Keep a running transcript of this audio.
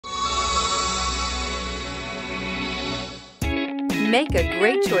Make a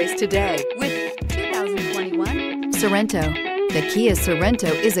great choice today with 2021 Sorento. The Kia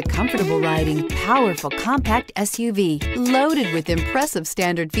Sorento is a comfortable riding, powerful compact SUV loaded with impressive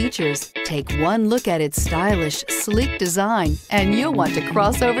standard features. Take one look at its stylish, sleek design and you'll want to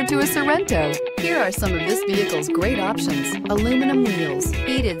cross over to a Sorento. Here are some of this vehicle's great options: aluminum wheels,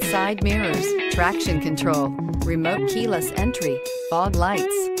 heated side mirrors, traction control, remote keyless entry, fog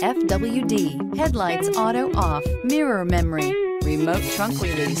lights, FWD, headlights auto off, mirror memory, remote trunk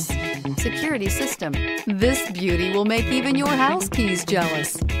release, security system. This beauty will make even your house keys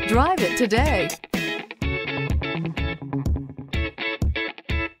jealous. Drive it today.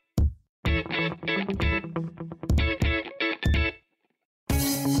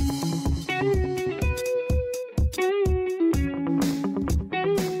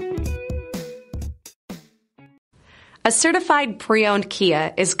 A certified pre-owned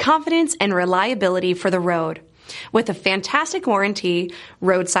Kia is confidence and reliability for the road. With a fantastic warranty,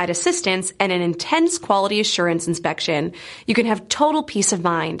 roadside assistance, and an intense quality assurance inspection, you can have total peace of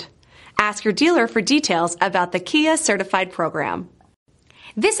mind. Ask your dealer for details about the Kia Certified program.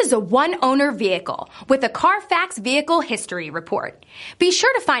 This is a one-owner vehicle with a CARFAX Vehicle History Report. Be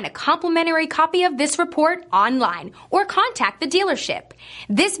sure to find a complimentary copy of this report online or contact the dealership.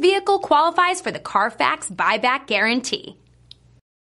 This vehicle qualifies for the CARFAX Buyback Guarantee.